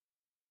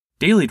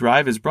Daily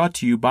Drive is brought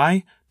to you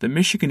by the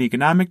Michigan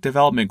Economic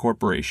Development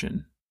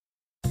Corporation.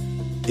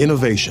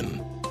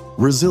 Innovation,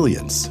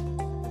 resilience,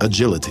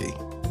 agility.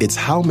 It's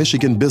how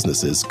Michigan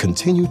businesses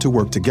continue to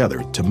work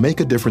together to make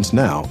a difference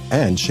now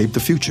and shape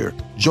the future.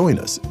 Join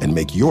us and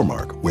make your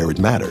mark where it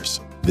matters.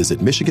 Visit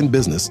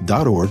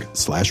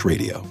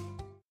michiganbusiness.org/radio.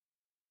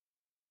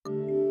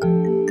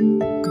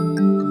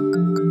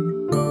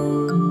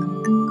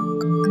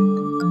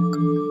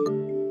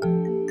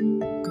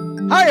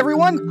 Hi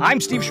everyone, I'm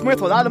Steve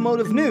Schmidt with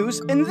Automotive News,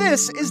 and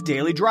this is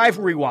Daily Drive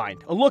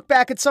Rewind, a look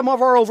back at some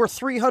of our over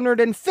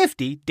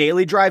 350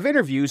 Daily Drive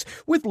interviews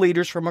with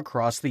leaders from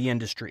across the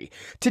industry.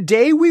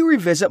 Today we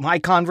revisit my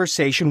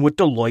conversation with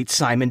Deloitte's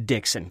Simon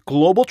Dixon,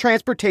 global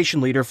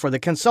transportation leader for the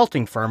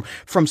consulting firm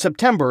from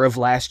September of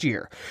last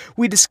year.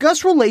 We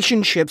discuss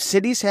relationships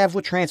cities have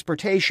with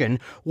transportation,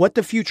 what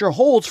the future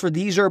holds for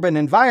these urban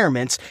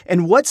environments,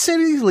 and what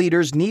city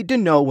leaders need to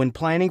know when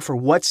planning for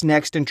what's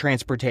next in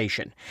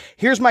transportation.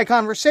 Here's my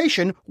conversation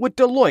with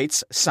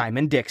Deloitte's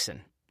Simon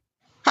Dixon.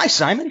 Hi,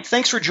 Simon.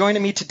 Thanks for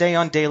joining me today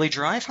on Daily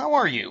Drive. How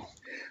are you?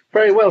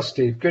 Very well,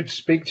 Steve. Good to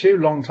speak to you.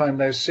 Long time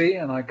no see,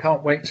 and I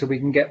can't wait till we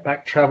can get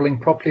back traveling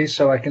properly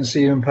so I can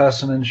see you in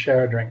person and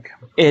share a drink.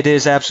 It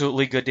is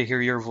absolutely good to hear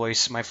your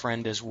voice, my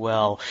friend, as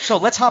well. So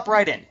let's hop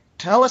right in.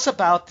 Tell us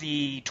about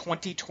the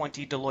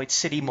 2020 Deloitte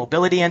City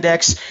Mobility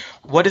Index.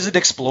 What does it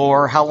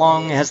explore? How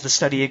long has the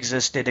study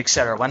existed,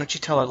 etc.? Why don't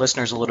you tell our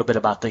listeners a little bit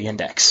about the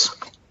index?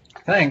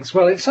 Thanks.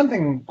 Well, it's something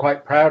I'm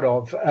quite proud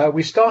of.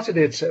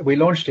 We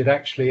launched it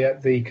actually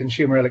at the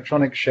Consumer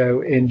Electronics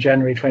Show in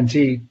January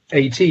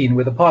 2018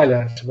 with a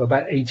pilot of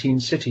about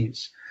 18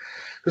 cities.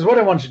 Because what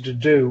I wanted to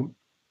do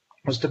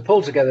was to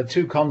pull together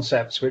two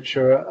concepts which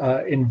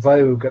are in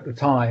vogue at the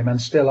time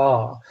and still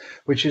are,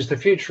 which is the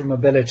future of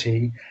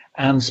mobility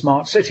and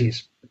smart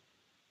cities.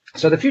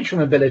 So the future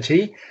of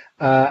mobility,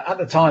 at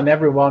the time,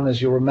 everyone,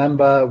 as you'll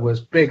remember, was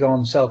big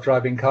on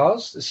self-driving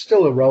cars. There's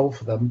still a role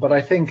for them, but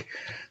I think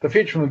the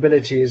future of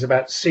mobility is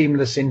about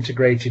seamless,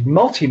 integrated,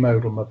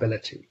 multimodal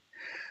mobility.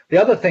 The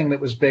other thing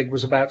that was big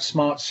was about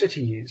smart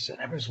cities. And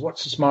everyone's,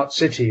 what's a smart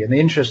city? And the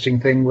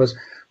interesting thing was,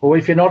 well,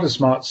 if you're not a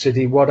smart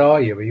city, what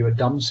are you? Are you a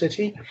dumb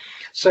city?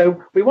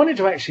 So we wanted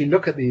to actually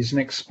look at these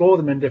and explore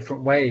them in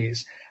different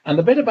ways. And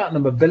the bit about the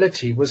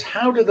mobility was,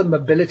 how do the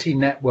mobility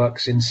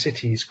networks in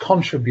cities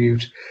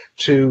contribute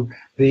to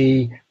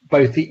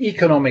both the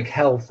economic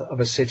health of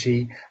a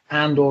city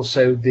and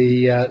also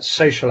the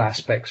social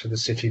aspects of the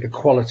city, the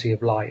quality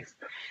of life?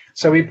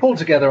 So we pulled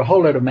together a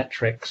whole load of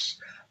metrics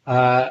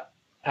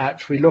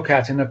we look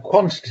at in a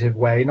quantitative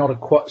way,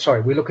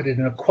 we look at it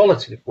in a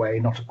qualitative way,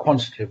 not a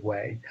quantitative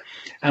way,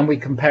 and we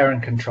compare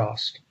and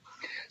contrast.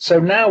 So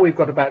now we've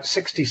got about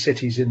 60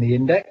 cities in the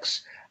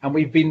index, and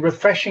we've been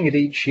refreshing it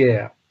each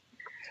year.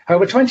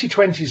 However,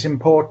 2020 is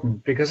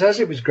important because as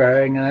it was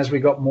growing and as we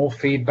got more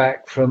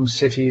feedback from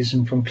cities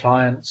and from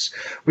clients,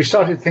 we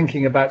started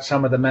thinking about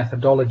some of the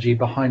methodology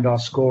behind our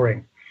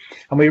scoring.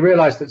 And we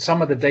realized that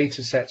some of the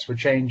data sets were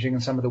changing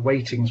and some of the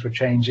weightings were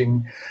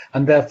changing.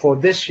 And therefore,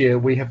 this year,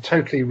 we have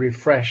totally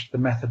refreshed the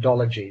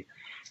methodology.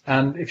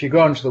 And if you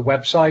go onto the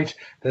website,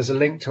 there's a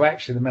link to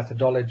actually the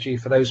methodology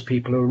for those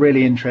people who are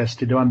really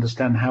interested to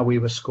understand how we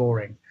were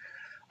scoring.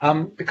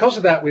 Because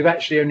of that, we've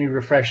actually only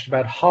refreshed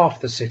about half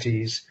the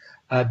cities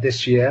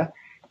this year.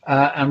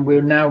 And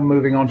we're now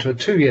moving on to a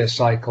 2-year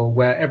cycle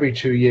where every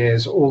 2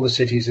 years, all the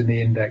cities in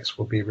the index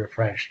will be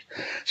refreshed.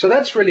 So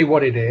that's really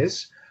what it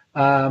is.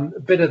 A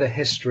bit of the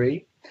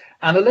history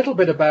and a little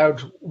bit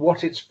about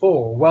what it's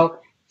for. Well,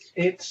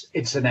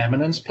 it's an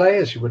eminence play,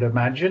 as you would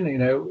imagine. You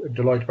know,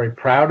 Deloitte are very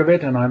proud of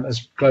it, and I'm,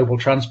 as global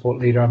transport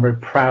leader, I'm very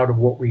proud of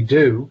what we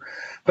do.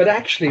 But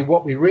actually,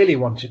 what we really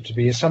want it to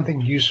be is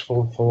something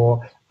useful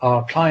for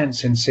our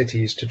clients in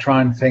cities to try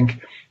and think,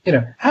 you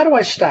know, how do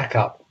I stack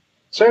up?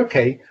 So,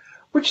 okay,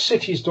 which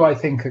cities do I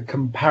think are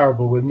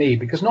comparable with me?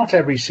 Because not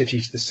every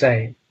city's the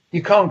same.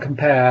 You can't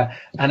compare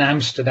an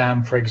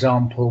Amsterdam, for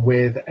example,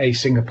 with a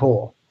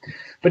Singapore.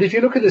 But if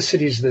you look at the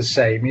cities the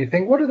same, you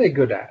think, what are they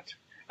good at?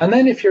 And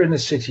then if you're in the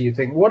city, you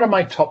think, what are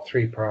my top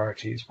 3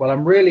 priorities? Well,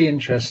 I'm really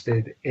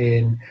interested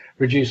in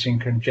reducing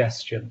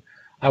congestion.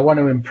 I want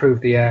to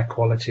improve the air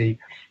quality,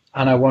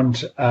 and I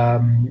want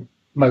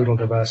modal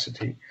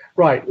diversity.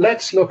 Right,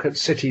 let's look at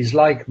cities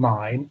like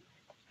mine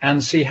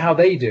and see how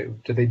they do.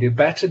 Do they do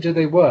better? Do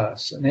they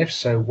worse? And if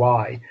so,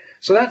 why?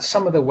 So that's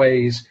some of the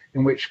ways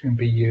in which it can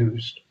be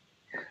used.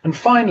 And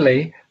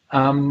finally,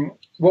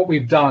 what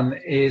we've done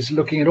is,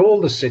 looking at all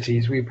the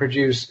cities, we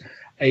produce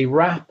a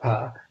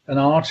wrapper, an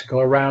article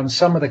around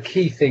some of the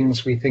key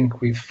things we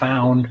think we've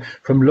found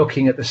from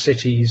looking at the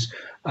cities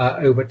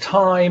over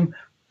time,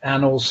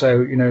 and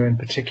also, you know, in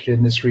particular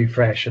in this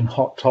refresh, and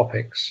hot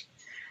topics.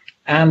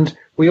 And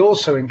we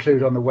also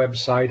include on the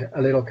website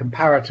a little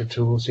comparator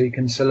tool so you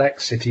can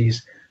select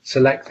cities,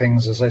 select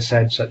things, as I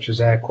said, such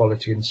as air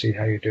quality, and see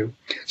how you do.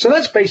 So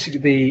that's basically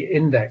the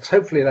index.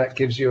 Hopefully that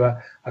gives you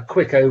a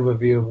quick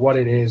overview of what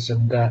it is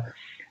and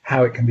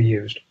how it can be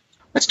used.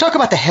 Let's talk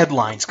about the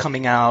headlines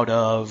coming out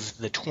of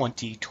the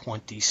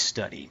 2020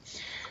 study.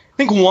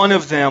 think one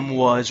of them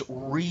was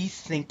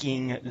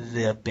rethinking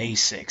the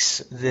basics,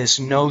 this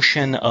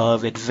notion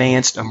of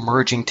advanced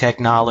emerging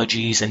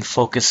technologies and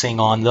focusing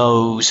on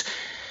those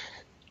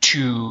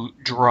to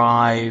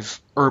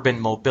drive urban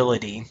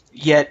mobility.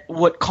 Yet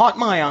what caught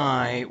my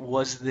eye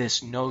was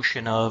this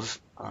notion of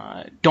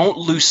don't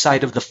lose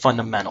sight of the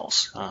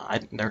fundamentals.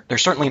 They're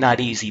certainly not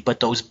easy,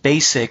 but those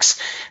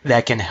basics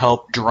that can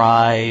help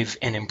drive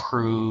and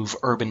improve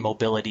urban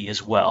mobility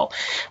as well.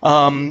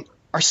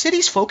 Are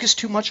cities focused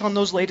too much on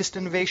those latest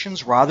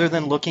innovations rather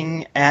than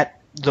looking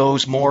at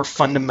those more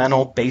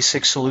fundamental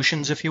basic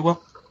solutions, if you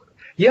will?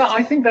 Yeah,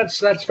 I think that's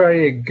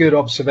very good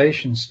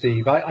observation,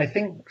 Steve. I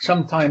think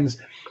sometimes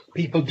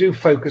people do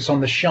focus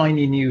on the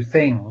shiny new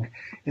thing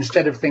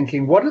instead of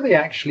thinking, what are they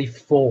actually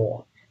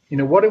for?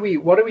 What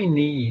do we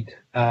need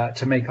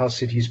to make our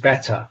cities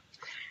better?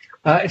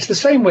 It's the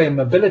same way in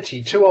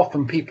mobility. Too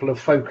often people are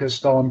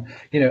focused on,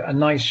 a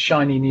nice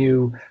shiny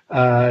new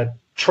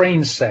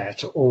train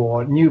set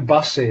or new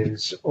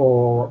buses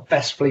or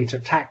best fleet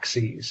of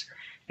taxis,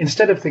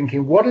 instead of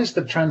thinking, what is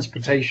the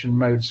transportation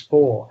modes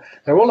for?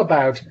 They're all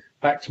about,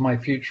 back to my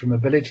future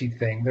mobility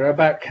thing, they're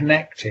about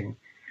connecting.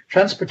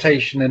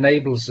 Transportation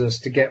enables us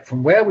to get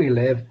from where we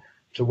live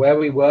to where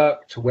we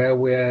work, to where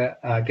we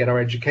get our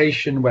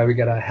education, where we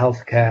get our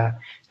healthcare,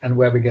 and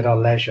where we get our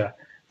leisure.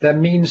 They're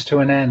means to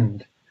an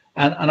end.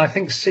 And I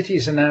think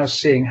cities are now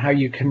seeing how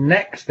you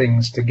connect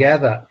things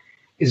together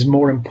is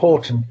more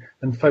important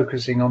than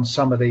focusing on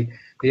some of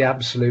the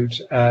absolute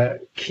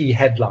key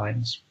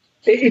headlines.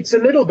 It's a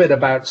little bit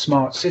about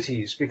smart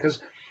cities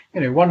because,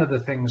 one of the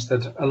things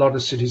that a lot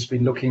of cities have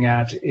been looking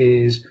at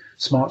is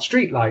smart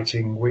street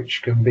lighting,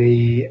 which can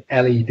be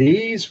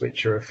LEDs,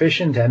 which are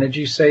efficient,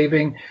 energy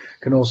saving,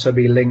 can also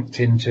be linked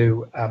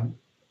into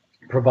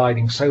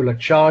providing solar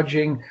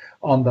charging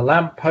on the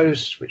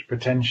lampposts, which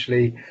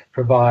potentially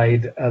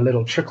provide a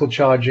little trickle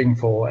charging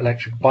for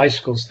electric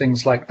bicycles,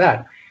 things like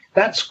that.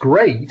 That's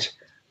great,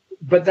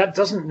 but that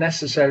doesn't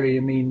necessarily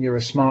mean you're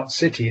a smart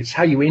city. It's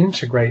how you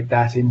integrate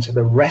that into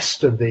the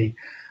rest of the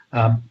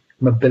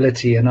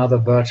mobility and other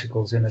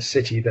verticals in a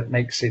city that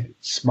makes it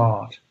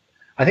smart.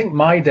 I think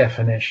my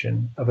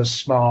definition of a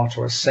smart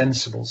or a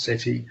sensible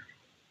city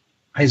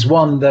is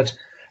one that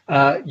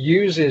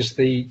uses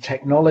the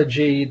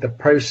technology, the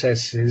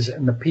processes,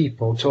 and the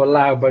people to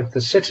allow both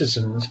the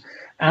citizens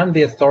and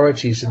the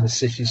authorities in the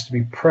cities to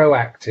be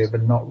proactive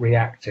and not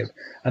reactive.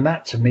 And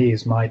that, to me,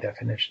 is my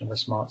definition of a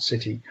smart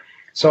city.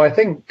 So I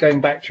think,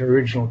 going back to your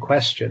original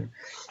question,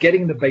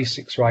 getting the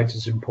basics right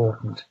is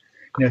important.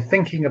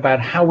 Thinking about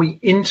how we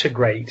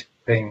integrate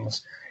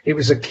things. It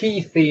was a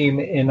key theme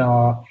in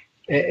our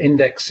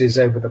indexes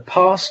over the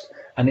past,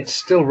 and it's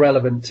still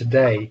relevant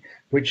today,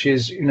 which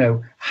is,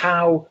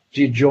 how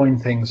do you join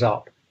things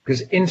up?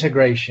 Because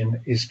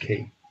integration is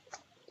key.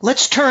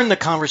 Let's turn the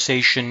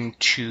conversation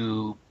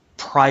to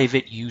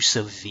private use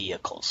of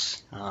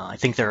vehicles. I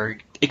think there are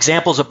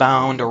examples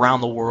abound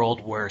around the world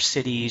where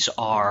cities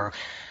are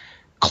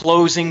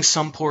closing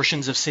some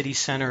portions of city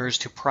centers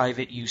to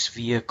private use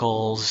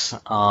vehicles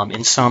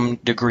in some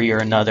degree or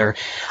another.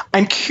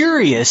 I'm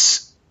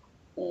curious,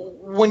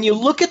 when you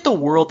look at the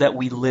world that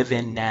we live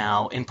in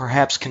now and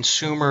perhaps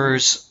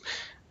consumers'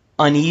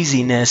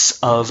 uneasiness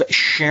of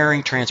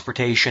sharing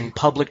transportation,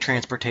 public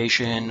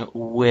transportation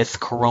with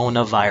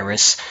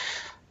coronavirus,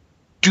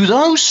 do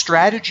those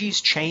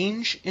strategies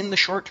change in the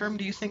short term,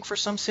 do you think, for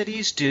some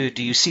cities? Do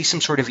you see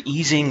some sort of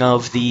easing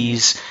of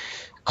these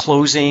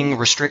closing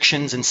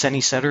restrictions and city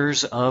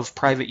centers of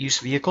private use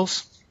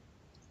vehicles?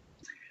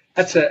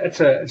 It's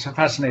a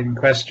fascinating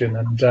question,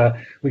 and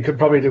we could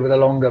probably do with a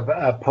longer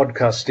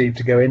podcast, Steve,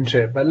 to go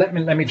into it. But let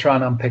me try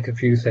and unpick a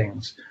few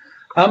things.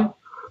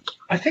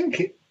 I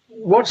think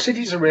what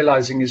cities are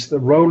realizing is the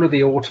role of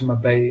the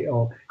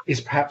automobile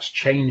is perhaps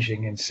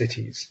changing in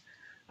cities.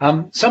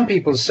 Some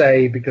people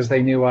say, because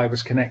they knew I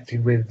was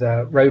connected with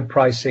road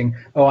pricing,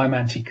 I'm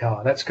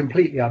anti-car. That's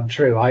completely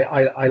untrue.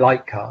 I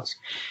like cars.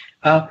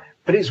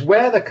 But it's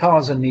where the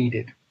cars are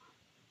needed.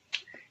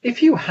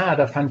 If you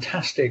had a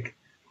fantastic,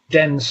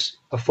 dense,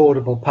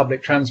 affordable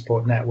public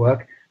transport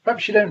network,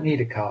 perhaps you don't need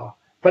a car.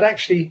 But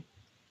actually,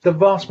 the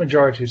vast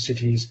majority of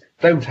cities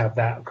don't have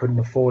that, couldn't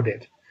afford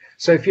it.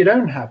 So if you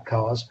don't have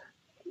cars,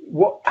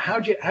 how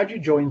do you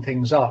join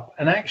things up?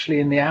 And actually,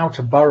 in the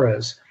outer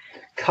boroughs,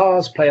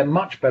 cars play a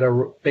much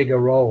bigger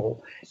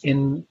role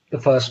in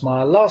the first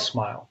mile, last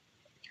mile.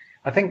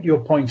 I think your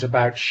point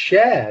about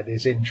shared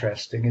is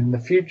interesting. In the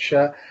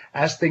future,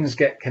 as things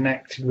get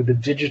connected with the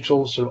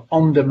digital sort of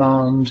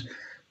on-demand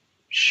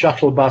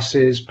shuttle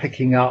buses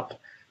picking up,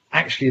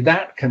 actually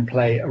that can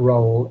play a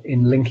role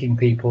in linking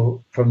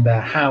people from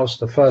their house,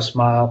 the first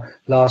mile,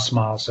 last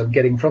mile. So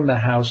getting from their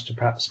house to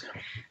perhaps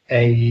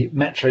a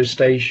metro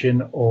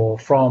station or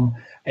from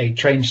a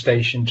train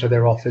station to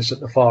their office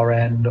at the far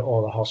end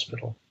or the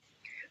hospital.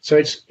 So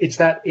it's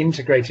that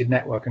integrated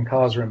network, and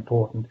cars are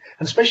important.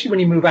 And especially when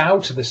you move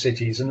out of the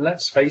cities, and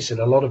let's face it,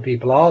 a lot of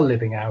people are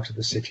living out of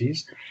the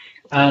cities,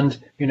 and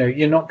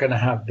you're not going to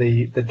have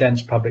the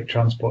dense public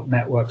transport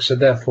network. So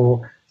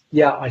therefore,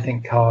 I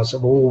think cars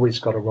have always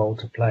got a role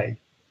to play.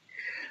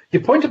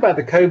 Your point about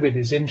the COVID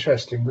is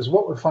interesting, because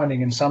what we're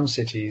finding in some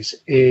cities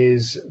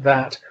is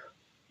that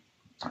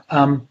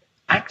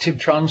active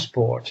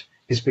transport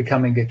is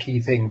becoming a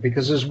key thing,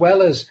 because as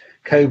well as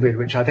COVID,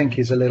 which I think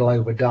is a little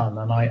overdone,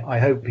 and I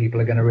hope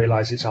people are going to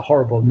realize it's a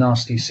horrible,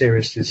 nasty,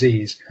 serious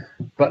disease,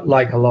 but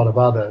like a lot of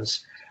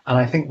others. And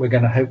I think we're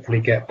going to hopefully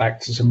get back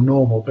to some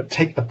normal, but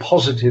take the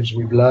positives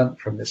we've learned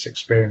from this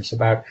experience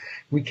about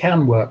we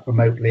can work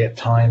remotely at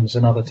times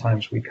and other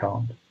times we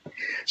can't.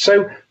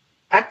 So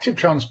active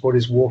transport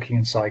is walking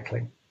and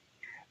cycling.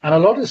 And a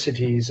lot of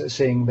cities are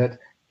seeing that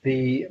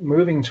the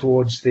moving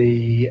towards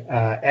the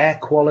air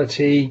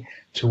quality,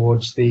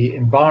 towards the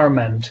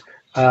environment,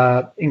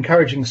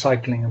 encouraging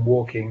cycling and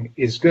walking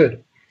is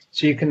good.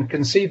 So you can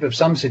conceive of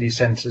some city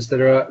centres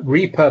that are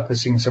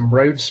repurposing some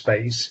road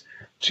space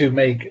to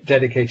make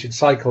dedicated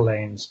cycle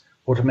lanes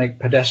or to make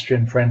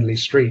pedestrian-friendly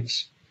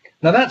streets.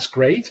 Now that's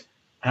great,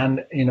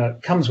 and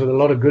it comes with a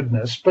lot of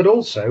goodness, but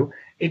also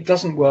it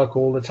doesn't work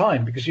all the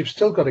time, because you've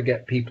still got to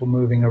get people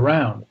moving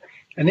around.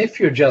 And if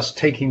you're just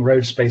taking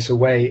road space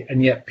away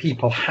and yet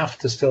people have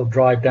to still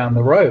drive down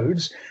the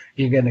roads,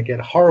 you're going to get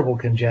horrible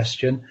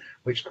congestion,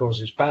 which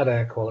causes bad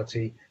air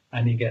quality,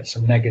 and you get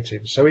some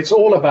negatives. So it's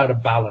all about a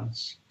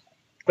balance.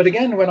 But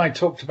again, when I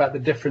talked about the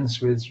difference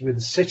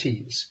with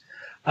cities,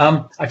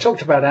 I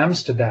talked about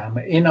Amsterdam.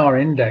 In our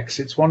index,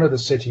 it's one of the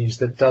cities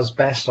that does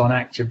best on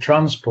active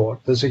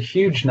transport. There's a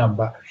huge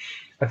number.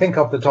 I think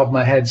off the top of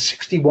my head,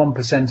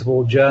 61% of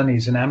all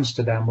journeys in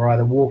Amsterdam were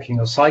either walking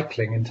or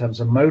cycling in terms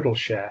of modal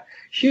share.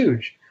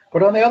 Huge.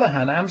 But on the other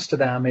hand,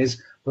 Amsterdam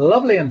is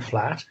lovely and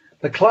flat.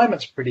 The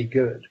climate's pretty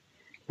good.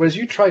 Whereas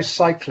you try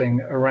cycling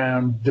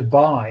around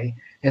Dubai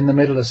in the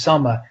middle of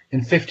summer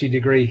in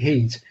 50-degree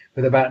heat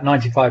with about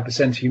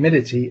 95%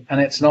 humidity, and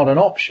it's not an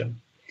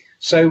option.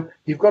 So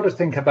you've got to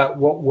think about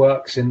what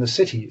works in the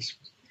cities.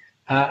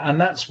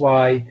 And that's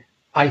why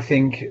I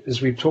think,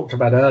 as we've talked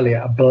about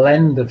earlier, a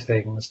blend of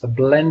things, the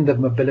blend of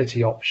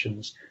mobility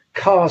options.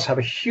 Cars have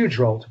a huge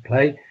role to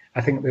play.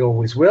 I think they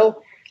always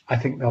will. I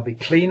think they'll be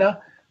cleaner.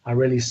 I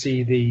really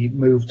see the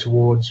move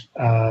towards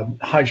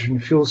hydrogen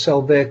fuel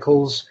cell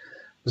vehicles,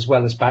 as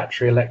well as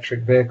battery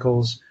electric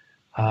vehicles.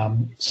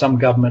 Some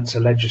governments are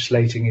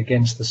legislating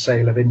against the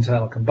sale of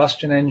internal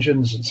combustion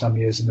engines in some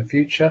years in the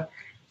future.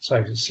 So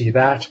I see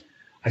that.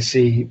 I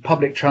see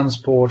public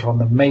transport on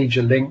the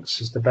major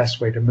links as the best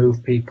way to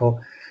move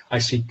people. I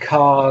see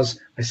cars,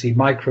 I see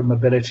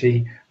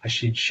micro-mobility, I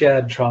see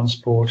shared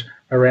transport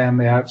around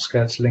the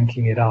outskirts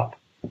linking it up.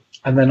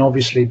 And then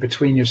obviously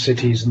between your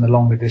cities and the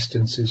longer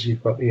distances,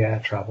 you've got the air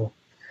travel.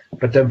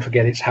 But don't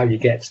forget, it's how you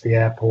get to the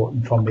airport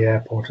and from the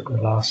airport at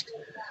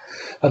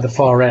the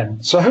far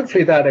end. So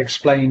hopefully that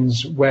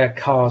explains where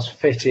cars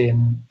fit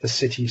in the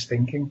city's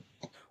thinking.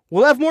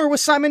 We'll have more with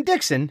Simon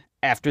Dixon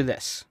after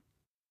this.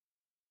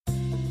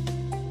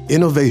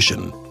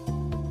 Innovation,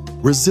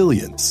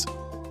 resilience,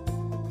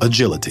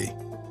 agility.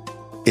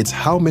 It's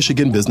how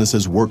Michigan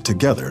businesses work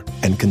together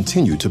and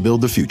continue to build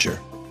the future.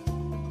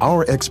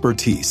 Our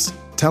expertise,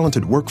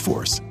 talented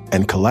workforce,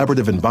 and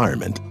collaborative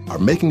environment are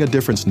making a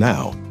difference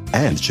now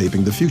and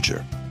shaping the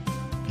future.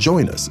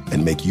 Join us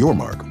and make your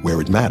mark where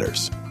it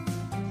matters.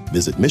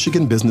 Visit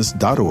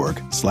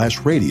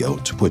michiganbusiness.org/radio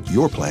to put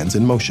your plans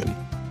in motion.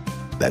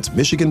 That's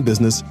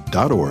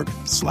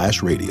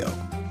michiganbusiness.org/radio.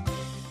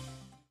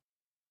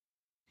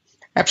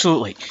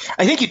 Absolutely.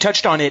 I think you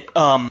touched on it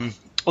a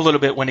little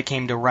bit when it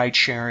came to ride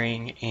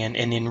sharing, and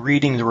in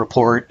reading the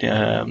report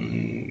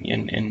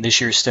in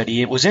this year's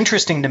study, it was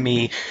interesting to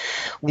me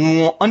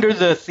under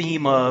the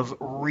theme of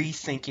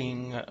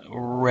rethinking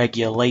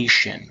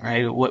regulation,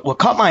 right? What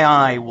caught my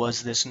eye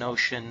was this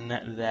notion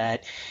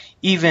that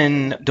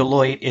even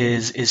Deloitte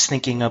is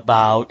thinking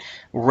about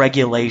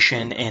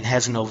regulation and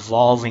has an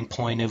evolving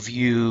point of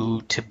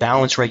view to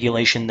balance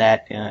regulation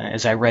that,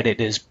 as I read it,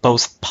 is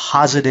both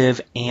positive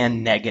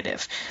and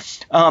negative.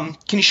 Can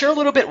you share a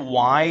little bit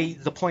why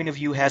the point of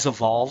view has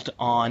evolved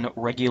on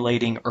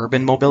regulating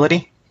urban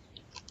mobility?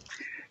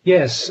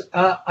 Yes,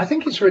 I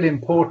think it's really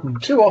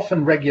important. Too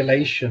often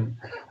regulation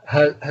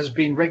has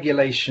been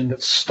regulation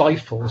that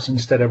stifles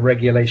instead of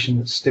regulation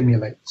that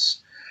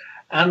stimulates.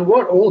 And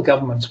what all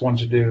governments want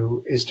to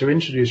do is to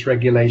introduce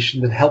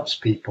regulation that helps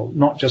people,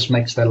 not just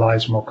makes their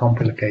lives more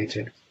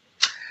complicated.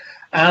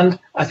 And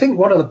I think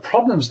one of the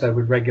problems, though,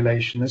 with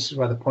regulation, this is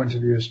where the point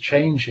of view is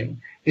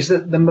changing, is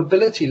that the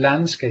mobility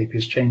landscape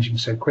is changing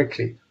so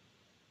quickly.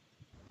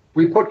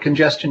 We put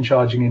congestion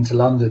charging into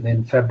London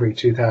in February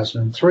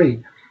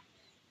 2003,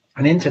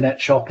 and internet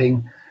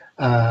shopping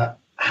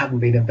hadn't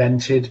been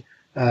invented,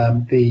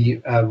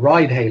 the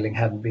ride-hailing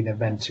hadn't been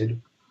invented,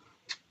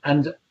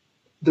 and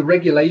the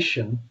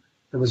regulation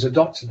that was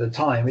adopted at the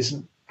time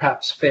isn't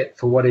perhaps fit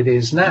for what it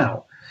is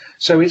now.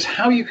 So it's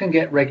how you can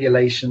get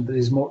regulation that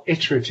is more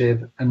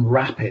iterative and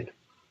rapid,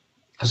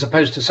 as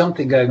opposed to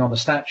something going on the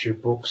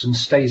statute books and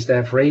stays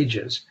there for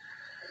ages.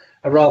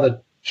 A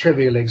rather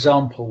trivial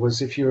example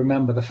was, if you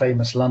remember the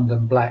famous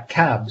London black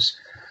cabs,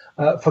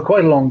 for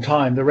quite a long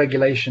time, the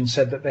regulation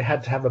said that they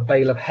had to have a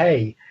bale of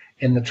hay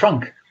in the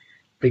trunk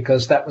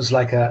because that was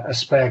like a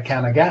spare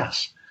can of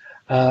gas.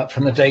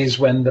 from the days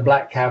when the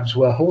black cabs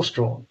were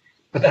horse-drawn.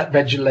 But that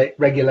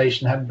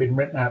regulation hadn't been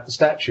written out the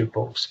statute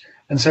books.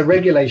 And so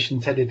regulation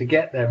tended to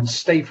get there and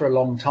stay for a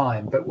long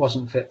time, but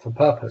wasn't fit for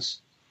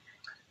purpose.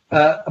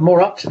 A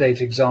more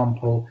up-to-date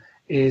example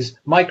is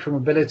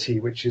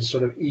micromobility, which is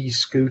sort of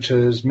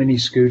e-scooters, mini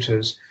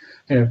scooters.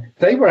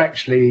 They were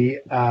actually,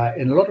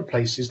 in a lot of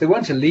places, they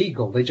weren't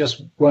illegal. They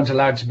just weren't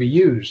allowed to be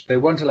used. They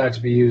weren't allowed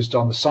to be used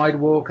on the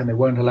sidewalk, and they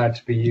weren't allowed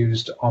to be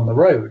used on the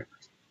road,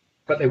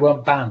 but they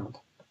weren't banned.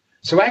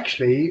 So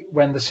actually,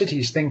 when the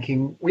city's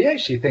thinking, we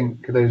actually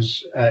think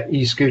those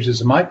e-scooters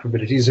and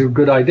micromobilities are a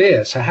good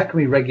idea. So how can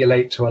we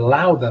regulate to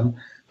allow them,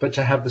 but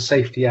to have the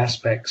safety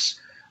aspects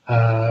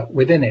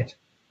within it?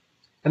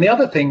 And the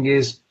other thing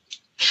is,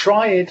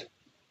 try it,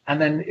 and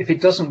then if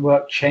it doesn't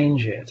work,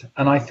 change it.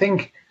 And I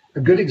think a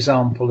good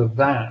example of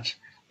that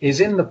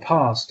is in the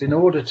past, in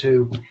order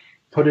to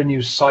put a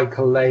new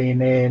cycle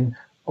lane in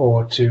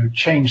or to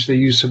change the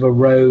use of a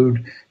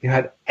road, you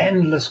had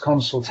endless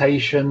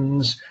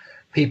consultations.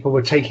 People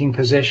were taking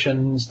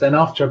positions. Then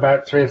after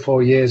about 3 or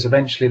 4 years,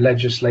 eventually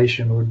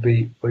legislation would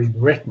be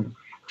written,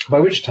 by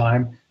which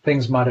time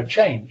things might have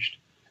changed.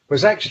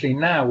 Whereas actually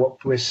now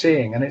what we're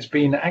seeing, and it's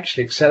been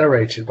actually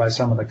accelerated by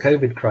some of the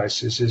COVID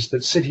crisis, is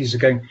that cities are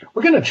going,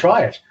 we're going to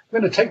try it.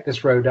 We're going to take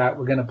this road out.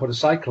 We're going to put a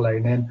cycle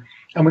lane in,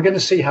 and we're going to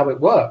see how it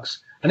works.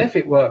 And if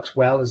it works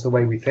well as the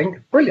way we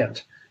think,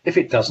 brilliant. If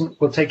it doesn't,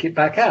 we'll take it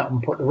back out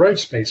and put the road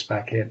space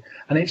back in.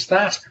 And it's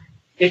that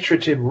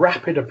iterative,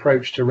 rapid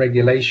approach to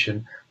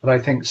regulation that I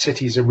think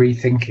cities are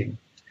rethinking.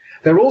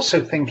 They're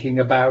also thinking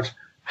about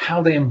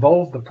how they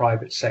involve the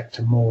private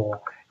sector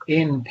more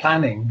in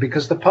planning,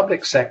 because the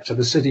public sector,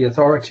 the city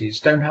authorities,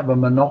 don't have a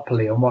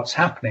monopoly on what's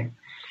happening.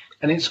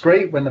 And it's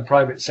great when the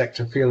private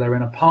sector feel they're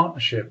in a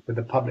partnership with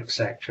the public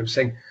sector of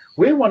saying,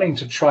 we're wanting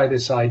to try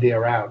this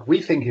idea out. We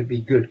think it'd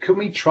be good. Can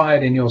we try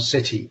it in your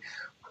city?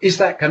 Is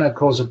that going to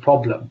cause a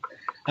problem?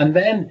 And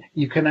then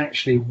you can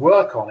actually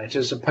work on it,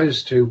 as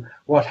opposed to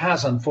what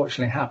has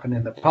unfortunately happened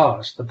in the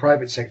past, the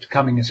private sector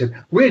coming and saying,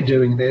 we're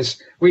doing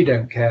this, we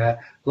don't care,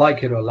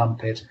 like it or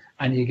lump it,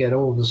 and you get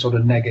all the sort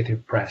of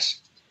negative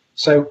press.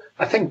 So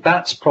I think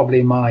that's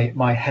probably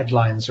my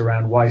headlines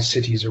around why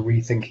cities are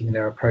rethinking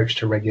their approach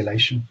to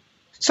regulation.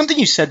 Something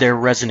you said there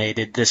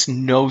resonated, this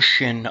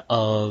notion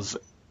of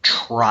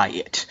try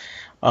it.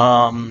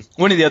 One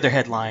of the other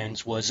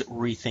headlines was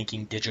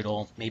rethinking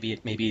digital. Maybe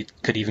it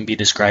could even be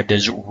described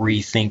as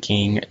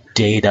rethinking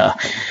data.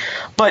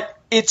 But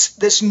it's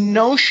this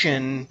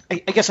notion, I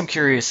guess I'm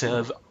curious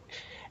of,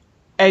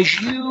 as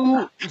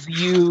you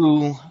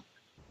view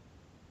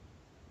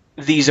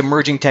these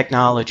emerging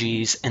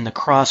technologies and the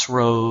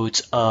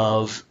crossroads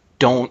of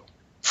don't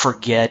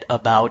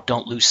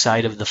lose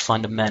sight of the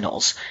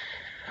fundamentals.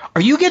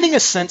 Are you getting a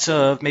sense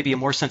of, maybe a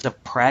more sense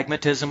of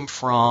pragmatism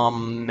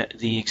from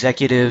the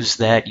executives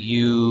that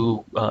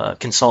you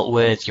consult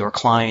with, your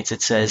clients,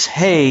 that says,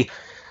 hey,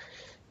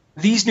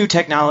 these new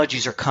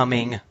technologies are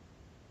coming,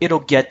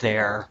 it'll get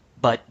there,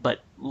 but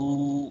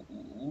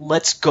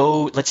let's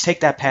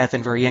take that path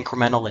and very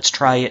incremental, let's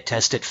try it,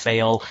 test it,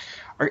 fail.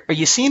 Are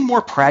you seeing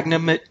more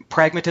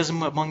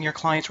pragmatism among your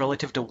clients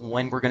relative to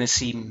when we're going to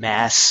see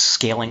mass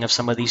scaling of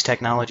some of these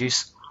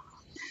technologies?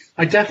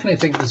 I definitely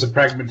think there's a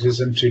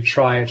pragmatism to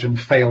try it and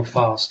fail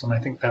fast, and I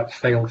think that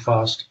fail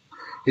fast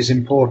is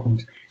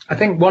important. I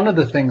think one of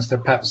the things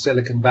that perhaps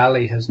Silicon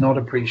Valley has not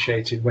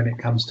appreciated when it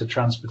comes to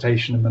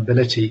transportation and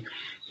mobility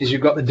is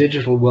you've got the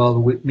digital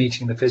world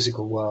meeting the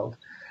physical world,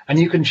 and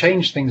you can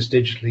change things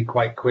digitally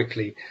quite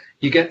quickly.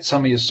 You get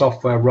some of your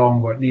software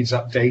wrong or it needs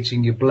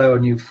updating, you blow a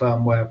new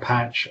firmware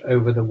patch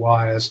over the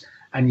wires,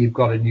 and you've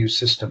got a new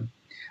system.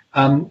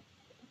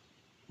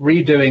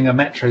 Redoing a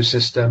metro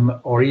system,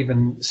 or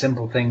even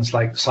simple things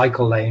like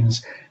cycle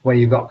lanes where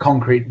you've got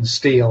concrete and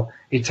steel,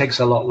 it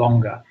takes a lot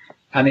longer.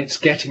 And it's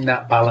getting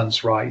that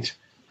balance right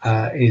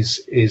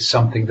is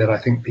something that I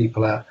think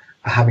people are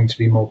having to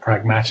be more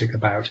pragmatic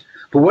about.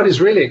 But what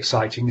is really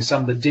exciting is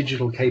some of the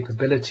digital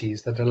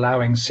capabilities that are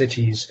allowing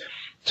cities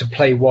to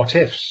play what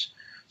ifs.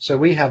 So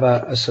we have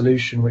a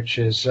solution which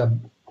is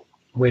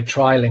we're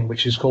trialing,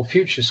 which is called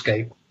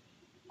Futurescape,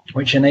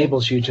 which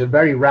enables you to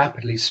very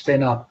rapidly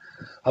spin up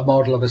a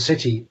model of a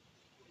city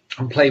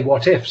and play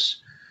what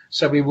ifs.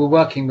 So we were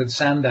working with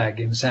Sandag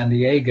in San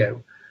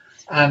Diego,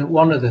 and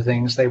one of the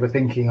things they were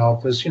thinking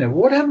of was,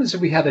 what happens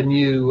if we had a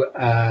new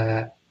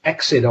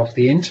exit off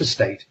the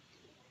interstate?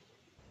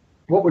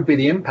 What would be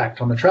the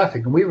impact on the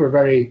traffic? And we were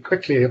very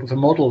quickly able to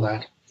model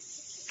that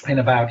in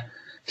about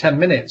 10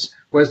 minutes,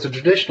 whereas the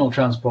traditional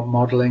transport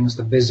modelings,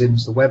 the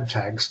VISIMs, the web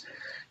tags,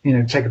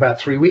 take about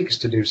 3 weeks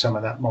to do some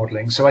of that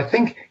modelling. So I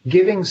think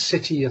giving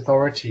city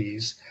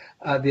authorities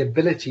the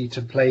ability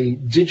to play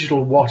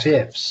digital what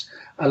ifs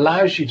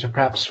allows you to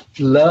perhaps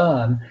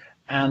learn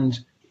and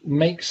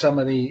make some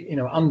of the,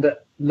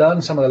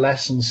 learn some of the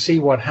lessons, see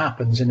what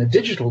happens in a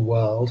digital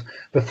world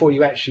before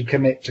you actually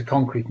commit to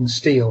concrete and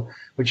steel,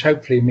 which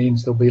hopefully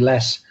means there'll be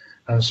less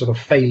sort of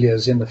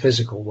failures in the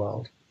physical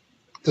world.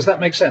 Does that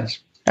make sense?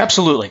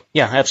 Absolutely.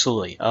 Yeah,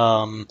 absolutely.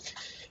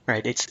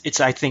 Right. It's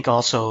I think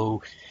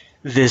also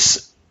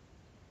this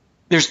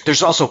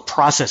there's also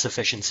process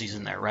efficiencies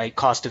in there, right?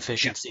 Cost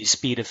efficiencies,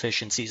 speed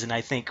efficiencies. And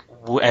I think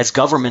as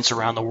governments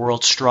around the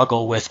world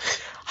struggle with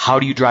how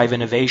do you drive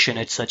innovation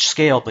at such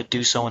scale, but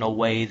do so in a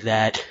way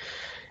that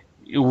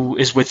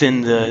is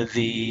within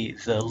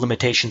the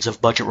limitations of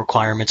budget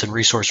requirements and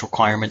resource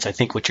requirements, I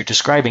think what you're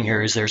describing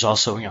here is there's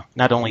also,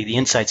 not only the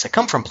insights that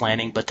come from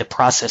planning, but the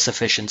process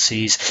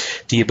efficiencies,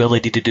 the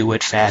ability to do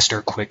it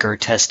faster, quicker,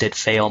 test it,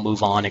 fail,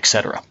 move on,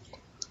 etc.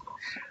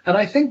 And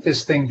I think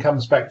this thing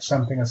comes back to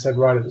something I said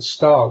right at the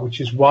start,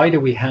 which is why do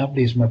we have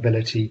these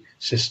mobility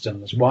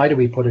systems? Why do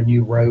we put a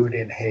new road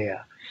in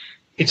here?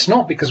 It's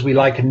not because we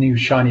like a new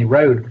shiny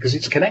road, because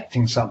it's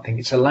connecting something.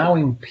 It's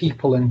allowing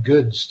people and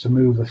goods to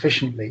move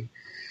efficiently.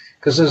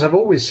 Because as I've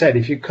always said,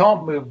 if you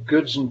can't move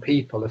goods and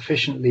people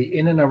efficiently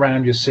in and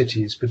around your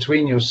cities,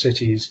 between your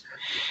cities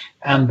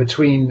and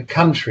between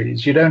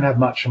countries, you don't have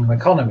much of an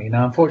economy.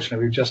 Now,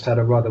 unfortunately, we've just had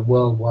a rather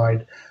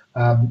worldwide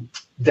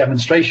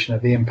demonstration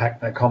of the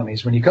impact on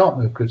economies when you can't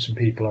move goods and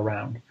people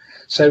around.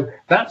 So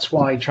that's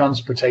why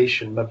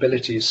transportation,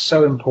 mobility is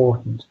so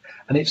important.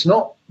 And it's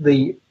not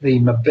the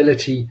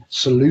mobility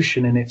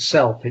solution in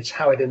itself, it's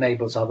how it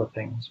enables other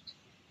things.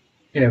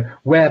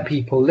 Where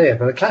people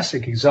live. A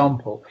classic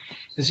example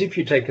is if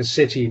you take a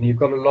city and you've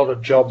got a lot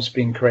of jobs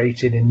being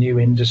created in new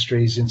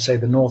industries in, say,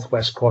 the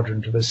northwest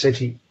quadrant of a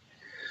city,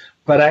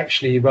 but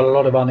actually you've got a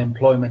lot of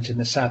unemployment in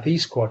the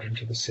southeast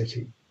quadrant of the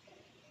city.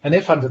 And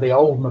if under the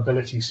old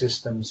mobility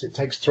systems, it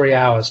takes 3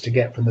 hours to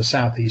get from the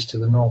southeast to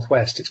the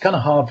northwest, it's kind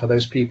of hard for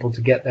those people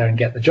to get there and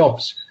get the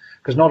jobs,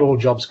 because not all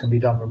jobs can be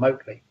done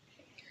remotely.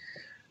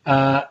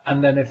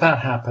 And then if that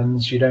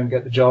happens, you don't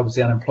get the jobs,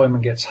 the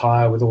unemployment gets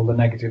higher with all the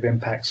negative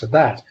impacts of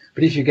that.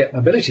 But if you get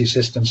mobility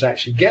systems to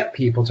actually get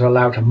people to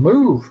allow to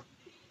move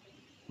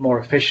more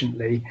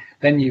efficiently,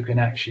 then you can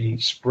actually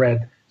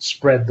spread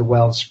the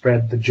wealth,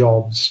 spread the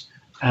jobs,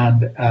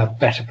 and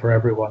better for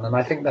everyone. And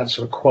I think that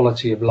sort of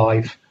quality of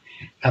life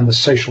and the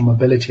social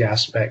mobility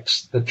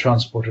aspects that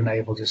transport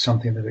enables is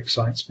something that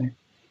excites me.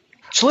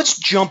 So let's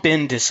jump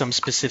into some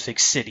specific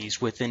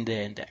cities within the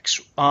index.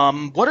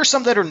 What are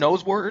some that are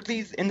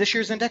noteworthy in this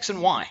year's index,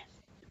 and why?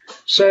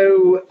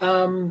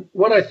 So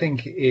what I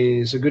think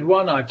is a good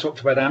one, I've talked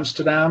about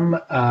Amsterdam.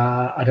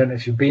 I don't know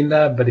if you've been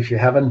there, but if you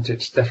haven't,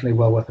 it's definitely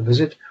well worth a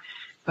visit.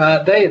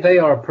 They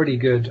are pretty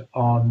good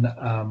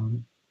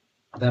on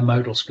their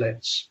modal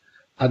splits.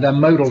 Their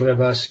modal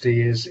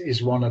diversity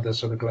is one of the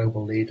sort of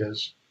global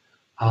leaders.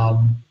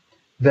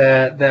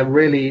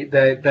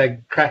 They're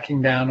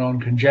cracking down on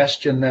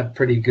congestion. They're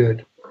pretty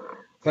good.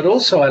 But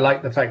also I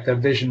like the fact their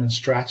vision and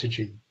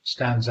strategy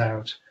stands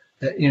out.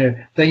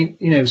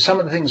 Some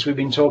of the things we've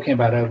been talking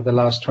about over the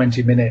last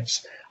 20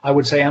 minutes, I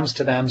would say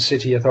Amsterdam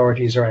city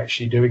authorities are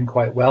actually doing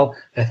quite well.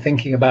 They're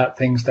thinking about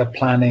things, they're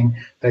planning,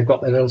 they've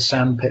got their little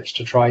sandpits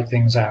to try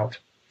things out.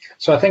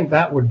 So I think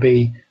that would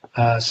be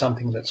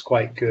something that's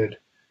quite good.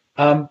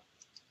 I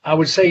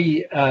would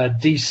say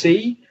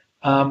DC,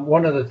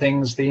 one of the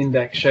things the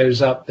index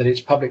shows up that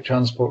its public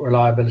transport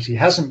reliability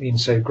hasn't been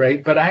so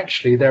great, but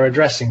actually they're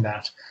addressing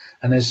that.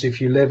 And as if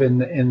you live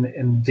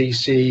in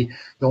DC,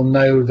 you'll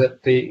know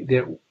that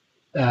they've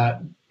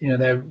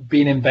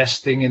been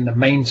investing in the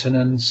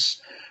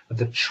maintenance of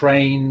the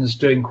trains,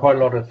 doing quite a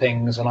lot of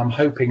things. And I'm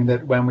hoping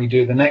that when we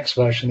do the next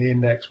version of the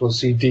index, we'll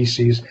see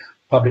DC's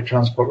public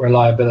transport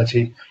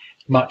reliability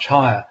much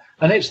higher.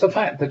 And it's the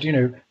fact that,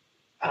 it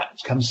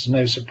comes to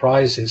no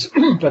surprises,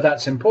 but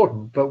that's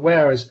important. But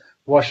whereas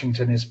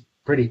Washington is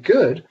pretty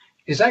good,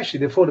 is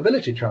actually the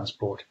affordability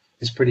transport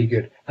is pretty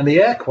good. And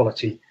the air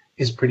quality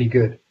is pretty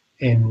good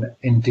in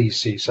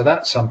DC. So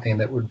that's something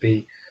that would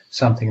be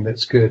something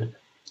that's good.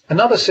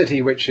 Another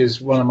city, which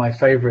is one of my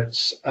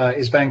favorites,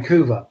 is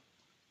Vancouver.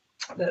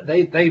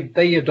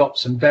 They adopt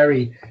some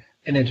very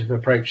innovative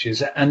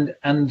approaches, and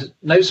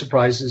no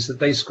surprises that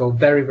they score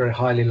very, very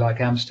highly,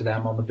 like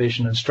Amsterdam, on the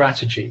vision and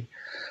strategy.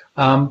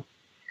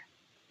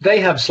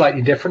 They have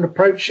slightly different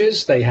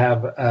approaches. They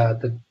have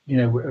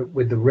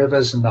with the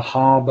rivers and the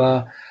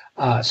harbour,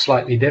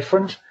 slightly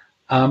different.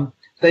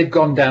 They've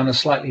gone down a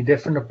slightly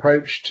different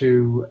approach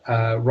to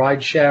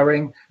ride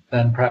sharing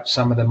than perhaps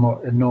some of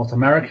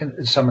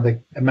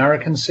the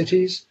American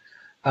cities.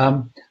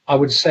 I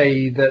would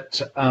say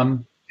that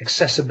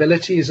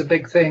accessibility is a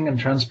big thing, and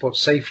transport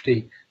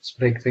safety is a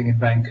big thing in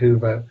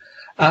Vancouver.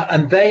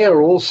 And they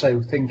are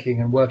also thinking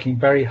and working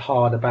very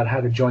hard about how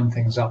to join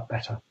things up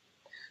better.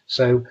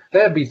 So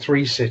there'd be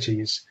three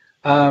cities.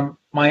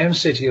 My own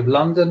city of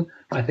London,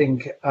 I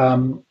think,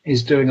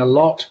 is doing a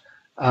lot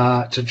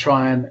to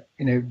try and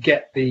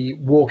get the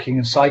walking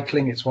and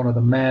cycling. It's one of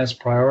the mayor's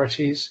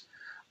priorities.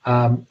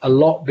 A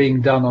lot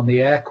being done on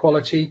the air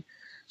quality.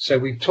 So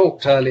we've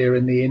talked earlier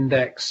in the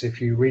index,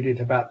 if you read it,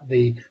 about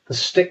the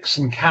sticks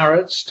and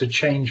carrots to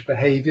change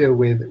behavior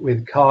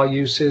with car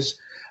uses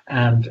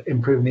and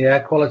improving the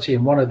air quality.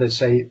 And one of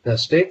the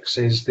sticks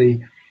is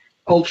the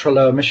ultra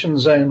low emission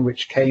zone,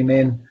 which came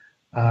in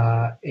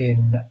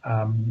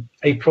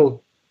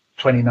April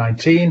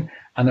 2019.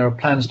 And there are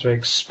plans to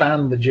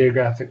expand the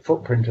geographic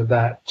footprint of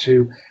that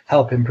to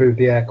help improve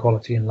the air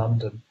quality in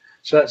London.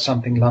 So that's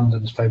something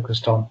London's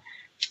focused on.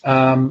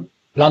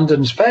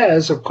 London's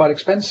fares are quite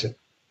expensive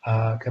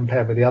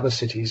compared with the other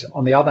cities.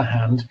 On the other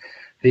hand,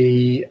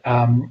 the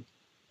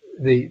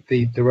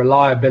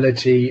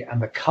reliability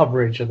and the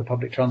coverage of the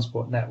public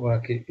transport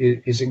network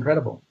is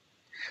incredible.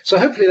 So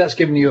hopefully that's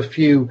given you a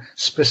few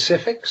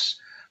specifics.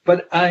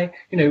 But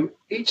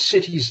each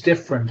city is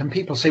different, and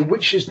people say,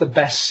 which is the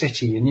best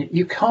city? And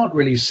you can't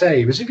really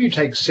say, because if you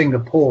take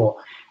Singapore,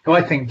 who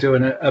I think do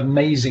an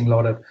amazing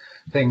lot of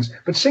things,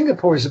 but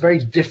Singapore is a very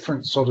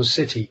different sort of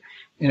city.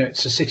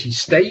 It's a city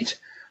state.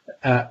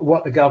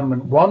 What the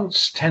government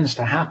wants tends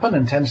to happen,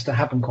 and tends to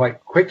happen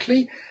quite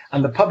quickly.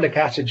 And the public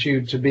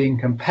attitude to being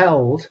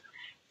compelled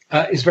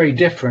is very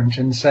different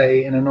in,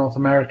 say, in a North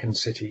American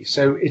city.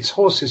 So it's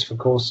horses for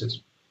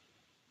courses.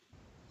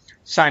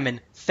 Simon,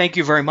 thank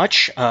you very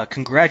much.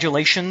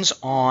 Congratulations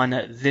on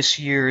this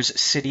year's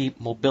City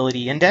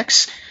Mobility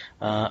Index.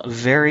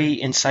 Very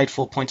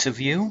insightful points of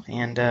view.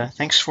 And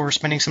thanks for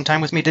spending some time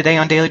with me today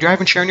on Daily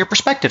Drive and sharing your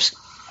perspectives.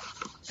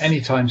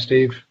 Anytime,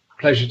 Steve.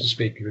 Pleasure to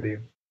speak with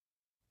you.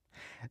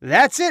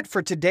 That's it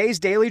for today's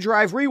Daily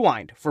Drive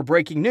Rewind. For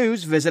breaking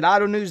news, visit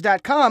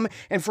autonews.com,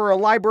 and for a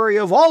library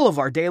of all of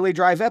our Daily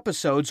Drive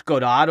episodes, go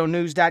to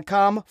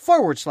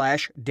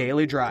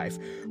autonews.com/Daily Drive.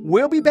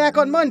 We'll be back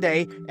on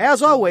Monday.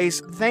 As always,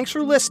 thanks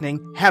for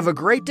listening. Have a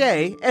great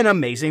day and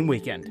amazing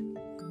weekend.